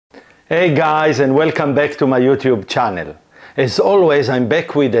Hey guys, and welcome back to my YouTube channel. As always, I'm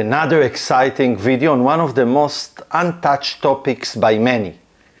back with another exciting video on one of the most untouched topics by many.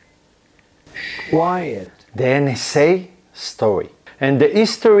 Quiet. The NSA story and the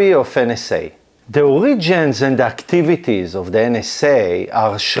history of NSA. The origins and the activities of the NSA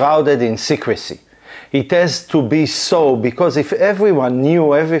are shrouded in secrecy. It has to be so because if everyone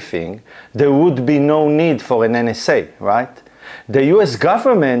knew everything, there would be no need for an NSA, right? The US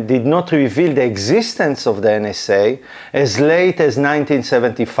government did not reveal the existence of the NSA as late as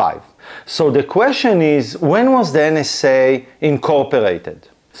 1975. So the question is, when was the NSA incorporated?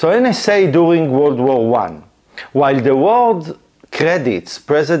 So NSA during World War I. While the world credits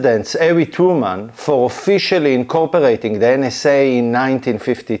President Harry Truman for officially incorporating the NSA in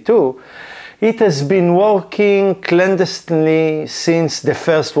 1952, it has been working clandestinely since the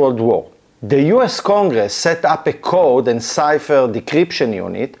First World War. The US Congress set up a code and cipher decryption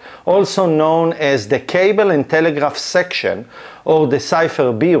unit, also known as the Cable and Telegraph Section or the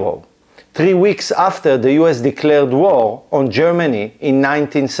Cipher Bureau, 3 weeks after the US declared war on Germany in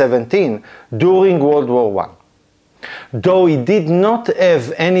 1917 during World War I. Though it did not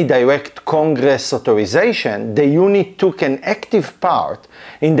have any direct Congress authorization, the unit took an active part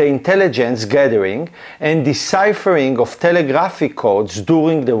in the intelligence gathering and deciphering of telegraphic codes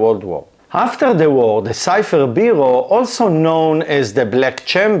during the World War. After the war, the Cipher Bureau, also known as the Black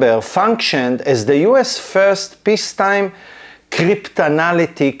Chamber, functioned as the US first peacetime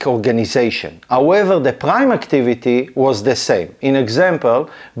cryptanalytic organization. However, the prime activity was the same. In example,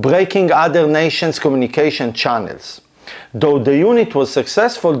 breaking other nations' communication channels. Though the unit was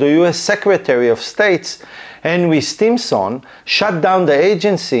successful, the US Secretary of State, Henry Stimson, shut down the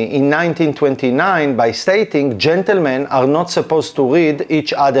agency in 1929 by stating gentlemen are not supposed to read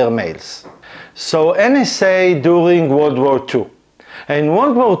each other's mails. So NSA during World War II. And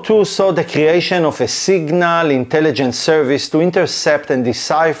World War II saw the creation of a signal intelligence service to intercept and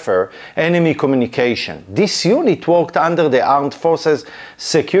decipher enemy communication. This unit worked under the Armed Forces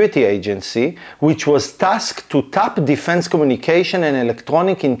Security Agency, which was tasked to tap defense communication and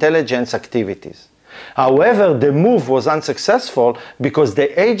electronic intelligence activities. However, the move was unsuccessful because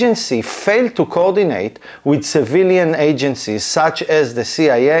the agency failed to coordinate with civilian agencies such as the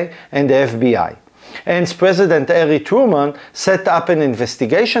CIA and the FBI. Hence, President Harry Truman set up an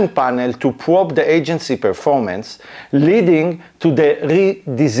investigation panel to probe the agency performance, leading to the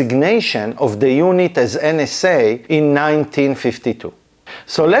redesignation of the unit as NSA in 1952.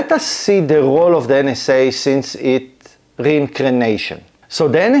 So let us see the role of the NSA since its reincarnation. So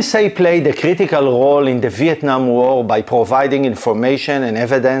the NSA played a critical role in the Vietnam War by providing information and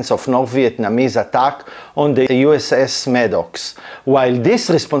evidence of North Vietnamese attack on the USS Maddox. While this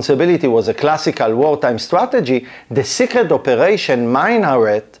responsibility was a classical wartime strategy, the secret operation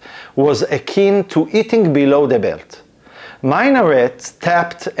Minaret was akin to eating below the belt. Minaret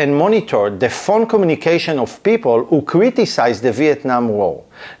tapped and monitored the phone communication of people who criticized the Vietnam War.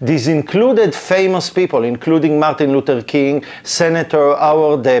 These included famous people, including Martin Luther King, Senator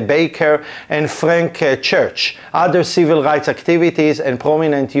Howard Baker, and Frank Church, other civil rights activities, and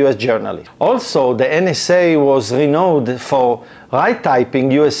prominent US journalists. Also, the NSA was renowned for right-typing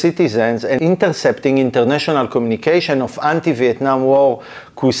US citizens and intercepting international communication of anti-Vietnam War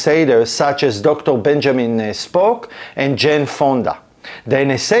crusaders such as Dr. Benjamin Spock and Jane Fonda. The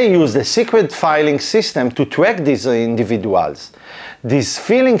NSA used a secret filing system to track these individuals. This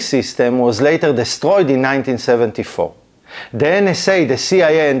filing system was later destroyed in 1974. The NSA, the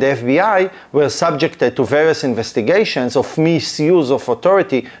CIA, and the FBI were subjected to various investigations of misuse of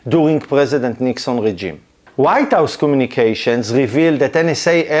authority during President Nixon's regime. White House communications revealed that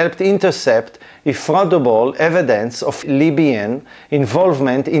NSA helped intercept irrefutable evidence of Libyan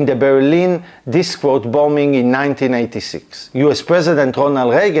involvement in the Berlin Discworld bombing in 1986. US President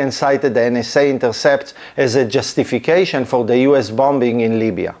Ronald Reagan cited the NSA intercepts as a justification for the US bombing in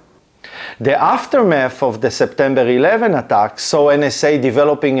Libya. The aftermath of the September 11 attacks saw NSA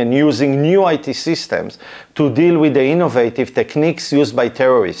developing and using new IT systems to deal with the innovative techniques used by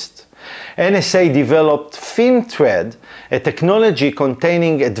terrorists. NSA developed FinThread, a technology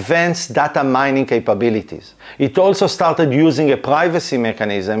containing advanced data mining capabilities. It also started using a privacy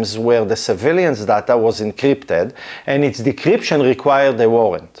mechanisms where the civilians' data was encrypted and its decryption required a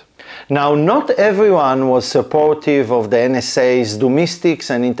warrant. Now, not everyone was supportive of the NSA's domestic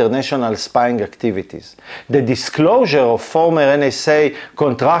and international spying activities. The disclosure of former NSA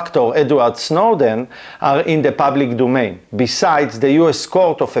contractor Edward Snowden are in the public domain. Besides, the US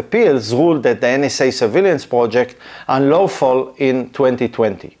Court of Appeals ruled that the NSA surveillance project unlawful in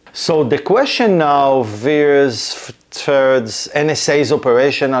 2020. So the question now veers towards NSA's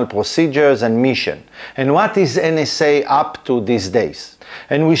operational procedures and mission, and what is NSA up to these days.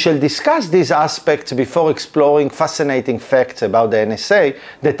 And we shall discuss these aspects before exploring fascinating facts about the NSA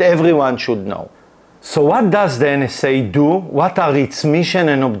that everyone should know. So what does the NSA do? What are its mission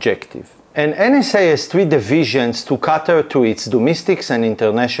and objective? And NSA has three divisions to cater to its domestic and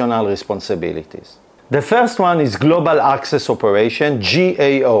international responsibilities. The first one is Global Access Operation,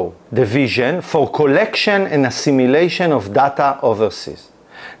 GAO, division for collection and assimilation of data overseas.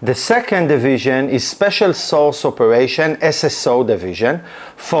 The second division is Special Source Operation, SSO division,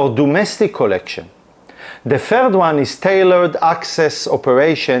 for domestic collection. The third one is Tailored Access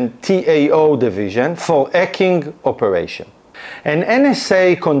Operation, TAO division, for hacking operation. And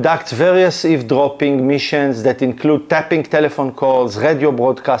NSA conducts various eavesdropping missions that include tapping telephone calls, radio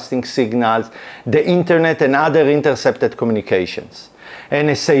broadcasting signals, the internet and other intercepted communications.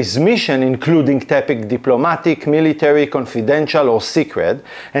 NSA's mission including tapping diplomatic, military, confidential or secret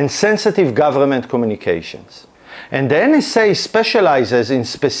and sensitive government communications. And the NSA specializes in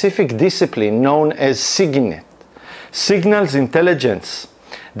specific discipline known as SIGINT, Signals Intelligence.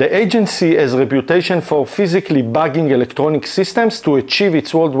 The agency has a reputation for physically bugging electronic systems to achieve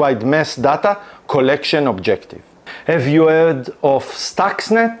its worldwide mass data collection objective. Have you heard of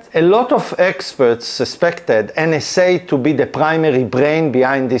Stuxnet? A lot of experts suspected NSA to be the primary brain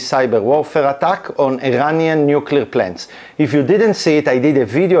behind this cyber warfare attack on Iranian nuclear plants. If you didn't see it, I did a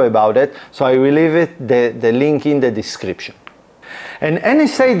video about it, so I will leave the link in the description. And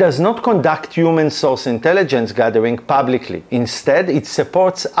NSA does not conduct human source intelligence gathering publicly. Instead, it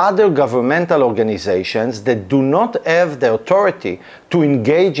supports other governmental organizations that do not have the authority to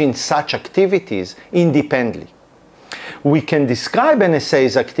engage in such activities independently. We can describe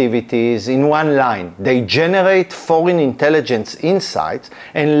NSA's activities in one line. They generate foreign intelligence insights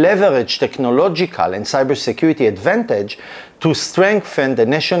and leverage technological and cybersecurity advantage to strengthen the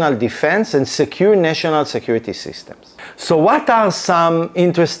national defense and secure national security systems. So what are some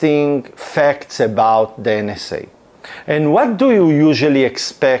interesting facts about the NSA? And what do you usually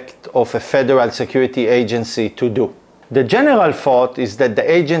expect of a federal security agency to do? The general thought is that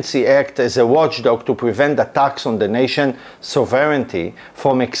the agency acts as a watchdog to prevent attacks on the nation's sovereignty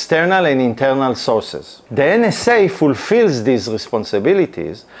from external and internal sources. The NSA fulfills these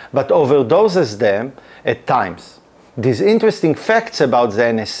responsibilities, but overdoses them at times. These interesting facts about the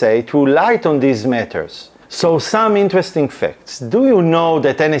NSA throw light on these matters. So some interesting facts. Do you know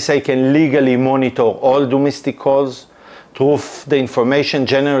that NSA can legally monitor all domestic calls? Truth, the information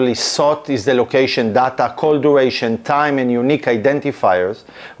generally sought is the location data, call duration, time and unique identifiers.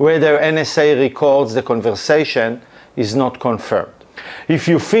 Whether NSA records the conversation is not confirmed. If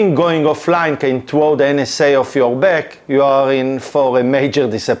you think going offline can throw the NSA off your back, you are in for a major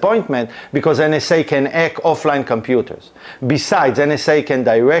disappointment because NSA can hack offline computers. Besides, NSA can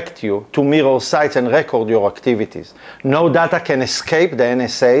direct you to mirror sites and record your activities. No data can escape the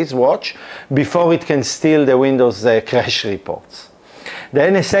NSA's watch before it can steal the Windows crash reports. The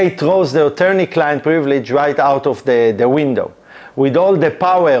NSA throws the attorney-client privilege right out of the window. With all the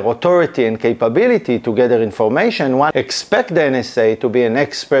power, authority and capability to gather information, one expects the NSA to be an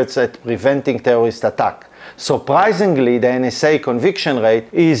expert at preventing terrorist attack. Surprisingly, the NSA conviction rate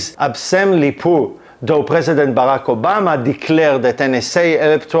is abysmally poor, though President Barack Obama declared that NSA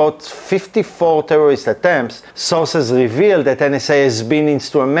helped thwart 54 terrorist attempts. Sources reveal that NSA has been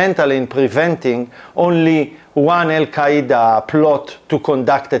instrumental in preventing only one Al-Qaeda plot to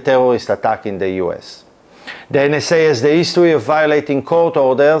conduct a terrorist attack in the US. The NSA has the history of violating court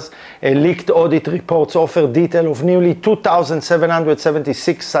orders, and leaked audit reports offer detail of nearly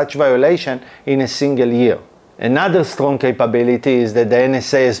 2,776 such violations in a single year. Another strong capability is that the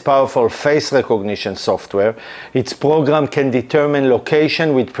NSA has powerful face recognition software. Its program can determine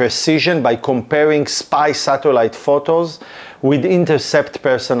location with precision by comparing spy satellite photos with intercept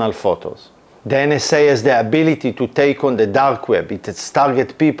personal photos. The NSA has the ability to take on the dark web. It has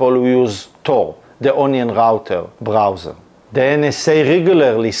targeted people who use Tor, the Onion Router browser. The NSA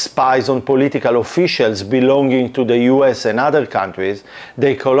regularly spies on political officials belonging to the US and other countries.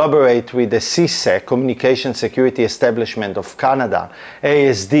 They collaborate with the CSEC, Communication Security Establishment of Canada,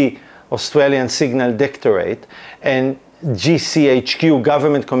 ASD, Australian Signal Directorate, and GCHQ,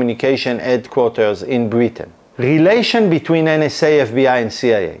 Government Communication Headquarters in Britain. Relation between NSA, FBI and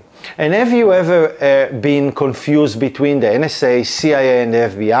CIA. And have you ever been confused between the NSA, CIA and the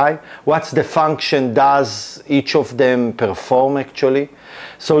FBI? What's the function does each of them perform actually?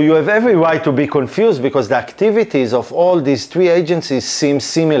 So you have every right to be confused because the activities of all these three agencies seem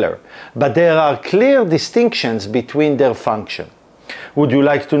similar, but there are clear distinctions between their function. Would you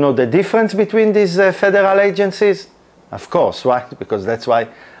like to know the difference between these federal agencies? Of course, right? Because that's why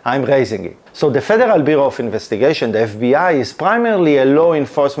I'm raising it. So the Federal Bureau of Investigation, the FBI, is primarily a law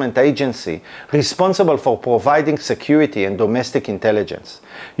enforcement agency responsible for providing security and domestic intelligence.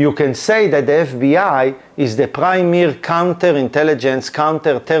 You can say that the FBI is the premier counterintelligence,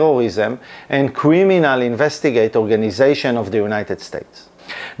 counterterrorism, and criminal investigate organization of the United States.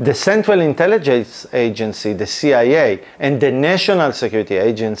 The Central Intelligence Agency, the CIA, and the National Security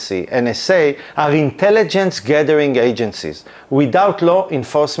Agency, NSA, are intelligence gathering agencies without law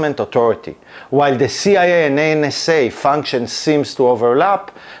enforcement authority. While the CIA and NSA functions seems to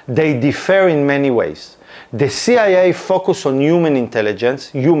overlap, they differ in many ways. The CIA focuses on human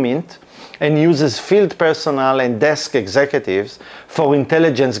intelligence, HUMINT, and uses field personnel and desk executives for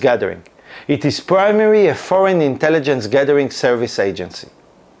intelligence gathering. It is primarily a foreign intelligence gathering service agency.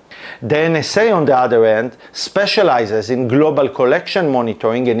 The NSA, on the other hand, specializes in global collection,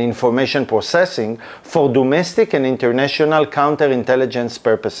 monitoring, and information processing for domestic and international counterintelligence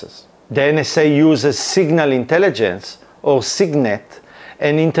purposes. The NSA uses signal intelligence, or SIGINT,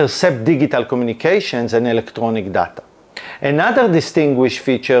 and intercept digital communications and electronic data. Another distinguished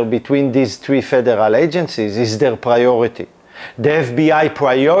feature between these three federal agencies is their priority. The FBI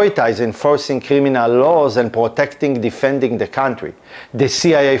prioritizes enforcing criminal laws and defending the country. The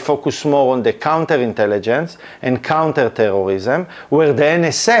CIA focuses more on the counterintelligence and counterterrorism, where the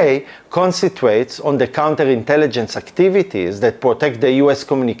NSA concentrates on the counterintelligence activities that protect the US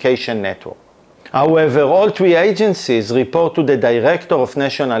communication network. However, all three agencies report to the Director of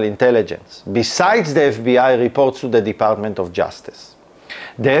National Intelligence. Besides, the FBI reports to the Department of Justice.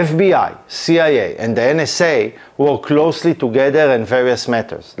 The FBI, CIA, and the NSA work closely together in various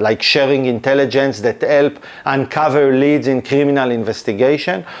matters, like sharing intelligence that help uncover leads in criminal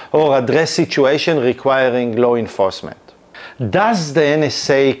investigation or address situations requiring law enforcement. Does the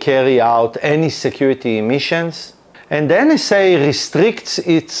NSA carry out any security missions? And the NSA restricts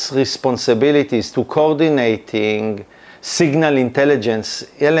its responsibilities to coordinating signal intelligence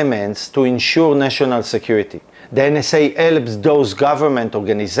elements to ensure national security. The NSA helps those government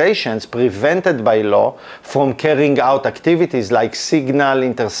organizations prevented by law from carrying out activities like signal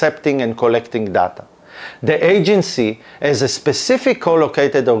intercepting and collecting data. The agency has a specific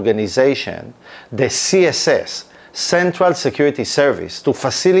co-located organization, the CSS, Central Security Service, to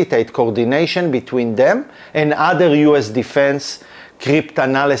facilitate coordination between them and other US defense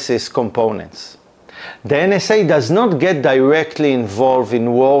cryptanalysis components. The NSA does not get directly involved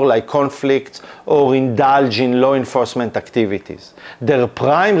in war-like conflicts or indulge in law enforcement activities. Their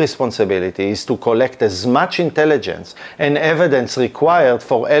prime responsibility is to collect as much intelligence and evidence required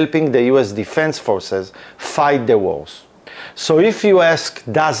for helping the US Defense Forces fight the wars. So if you ask,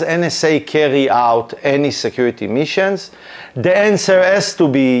 does NSA carry out any security missions? The answer has to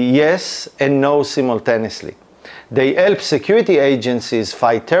be yes and no simultaneously. They help security agencies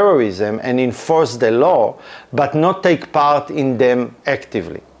fight terrorism and enforce the law, but not take part in them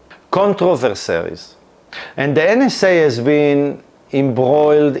actively. Controversaries. And the NSA has been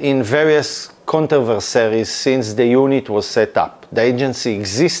embroiled in various controversaries since the unit was set up. The agency's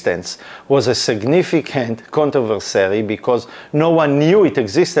existence was a significant controversy because no one knew it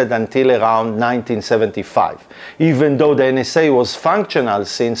existed until around 1975, even though the NSA was functional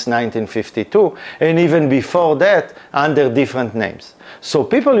since 1952, and even before that under different names. So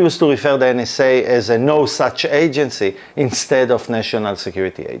people used to refer to the NSA as a no such agency instead of national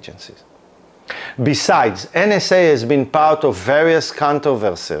security agencies. Besides, NSA has been part of various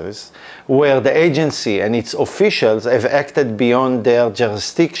controversies where the agency and its officials have acted beyond their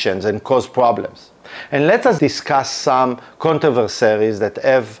jurisdictions and caused problems. And let us discuss some controversies that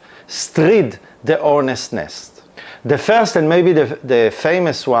have stirred the hornet's nest. The first and maybe the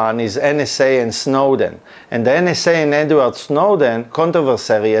famous one is NSA and Snowden. And the NSA and Edward Snowden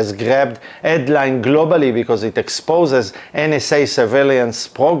controversy has grabbed headline globally because it exposes NSA surveillance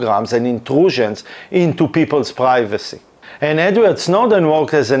programs and intrusions into people's privacy. And Edward Snowden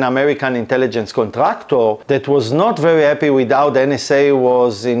worked as an American intelligence contractor that was not very happy with how the NSA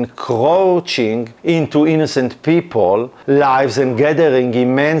was encroaching into innocent people's lives and gathering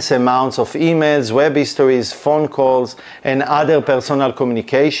immense amounts of emails, web histories, phone calls, and other personal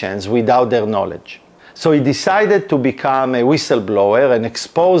communications without their knowledge. So he decided to become a whistleblower and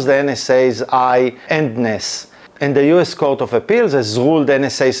expose the NSA's high-handedness. And the US Court of Appeals has ruled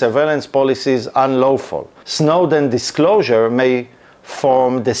NSA surveillance policies unlawful. Snowden disclosure may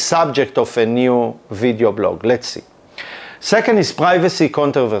form the subject of a new video blog. Let's see. Second is privacy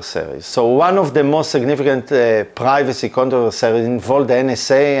controversaries. So one of the most significant privacy controversaries involved the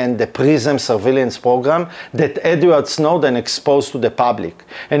NSA and the PRISM surveillance program that Edward Snowden exposed to the public.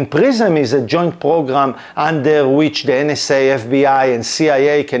 And PRISM is a joint program under which the NSA, FBI and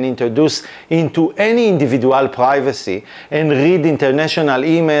CIA can introduce into any individual privacy and read international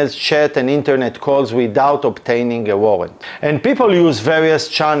emails, chat and internet calls without obtaining a warrant. And people use various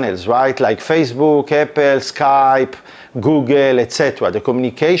channels, right? Like Facebook, Apple, Skype, Google, etc., the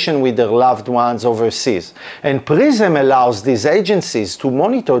communication with their loved ones overseas. And PRISM allows these agencies to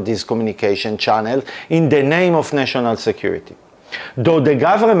monitor these communication channels in the name of national security. Though the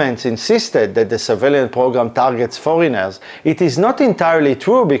governments insisted that the surveillance program targets foreigners, it is not entirely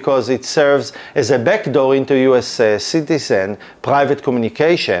true because it serves as a backdoor into US citizen private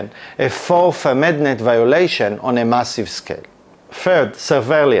communication, a Fourth Amendment violation on a massive scale. Third,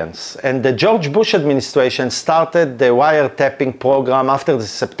 surveillance. And the George Bush administration started the wiretapping program after the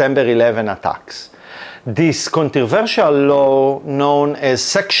September 11 attacks. This controversial law, known as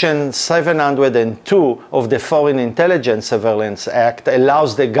Section 702 of the Foreign Intelligence Surveillance Act,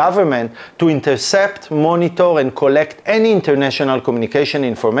 allows the government to intercept, monitor and collect any international communication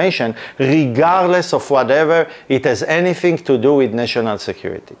information regardless of whatever it has anything to do with national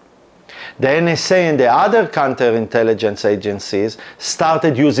security. The NSA and the other counterintelligence agencies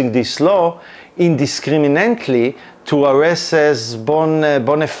started using this law indiscriminately to arrest as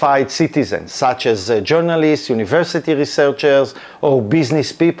bona fide citizens, such as journalists, university researchers, or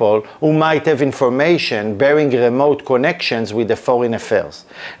business people who might have information bearing remote connections with the foreign affairs.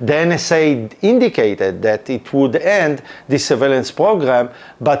 The NSA indicated that it would end this surveillance program,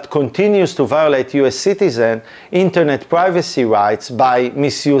 but continues to violate US citizen internet privacy rights by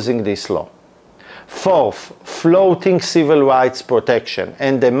misusing this law. Fourth, floating civil rights protection.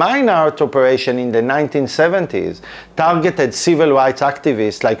 And the Minart operation in the 1970s targeted civil rights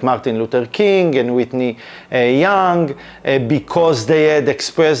activists like Martin Luther King and Whitney Young because they had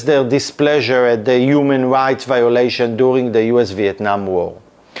expressed their displeasure at the human rights violation during the US-Vietnam War.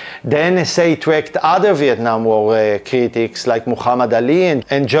 The NSA tracked other Vietnam War critics like Muhammad Ali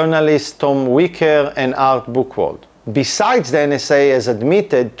and journalists Tom Wicker and Art Buchwald. Besides, the NSA has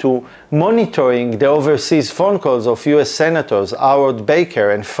admitted to monitoring the overseas phone calls of US Senators Howard Baker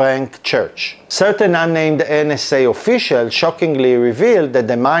and Frank Church. Certain unnamed NSA officials shockingly revealed that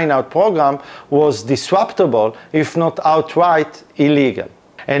the Minart program was disruptable, if not outright illegal.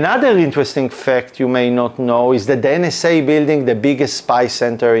 Another interesting fact you may not know is that the NSA building the biggest spy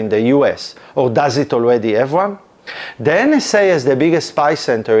center in the US, or does it already have one? The NSA has the biggest spy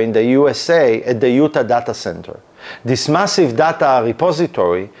center in the USA at the Utah Data Center. This massive data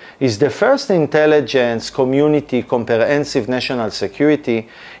repository is the first intelligence community comprehensive national security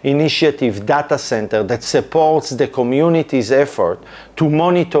initiative data center that supports the community's effort to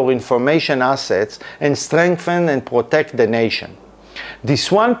monitor information assets and strengthen and protect the nation. This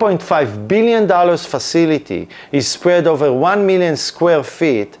 $1.5 billion facility is spread over 1 million square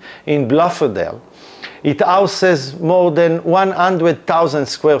feet in Blufferdale. It houses more than 100,000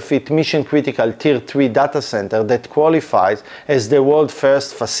 square feet mission-critical Tier 3 data center that qualifies as the world's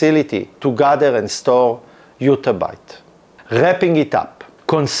first facility to gather and store yottabyte. Wrapping it up,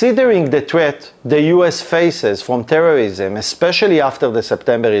 considering the threat the US faces from terrorism, especially after the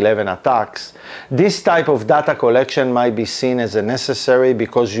September 11 attacks, this type of data collection might be seen as necessary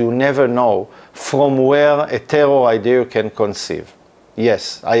because you never know from where a terror idea can conceive.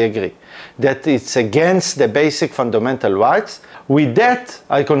 Yes, I agree that it's against the basic fundamental rights. With that,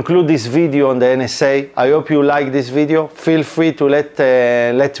 I conclude this video on the NSA. I hope you like this video. Feel free to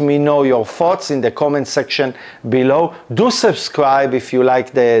let me know your thoughts in the comment section below. Do subscribe if you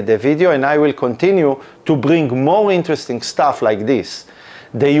like the video, and I will continue to bring more interesting stuff like this.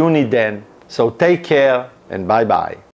 The Uniden. So take care and bye-bye.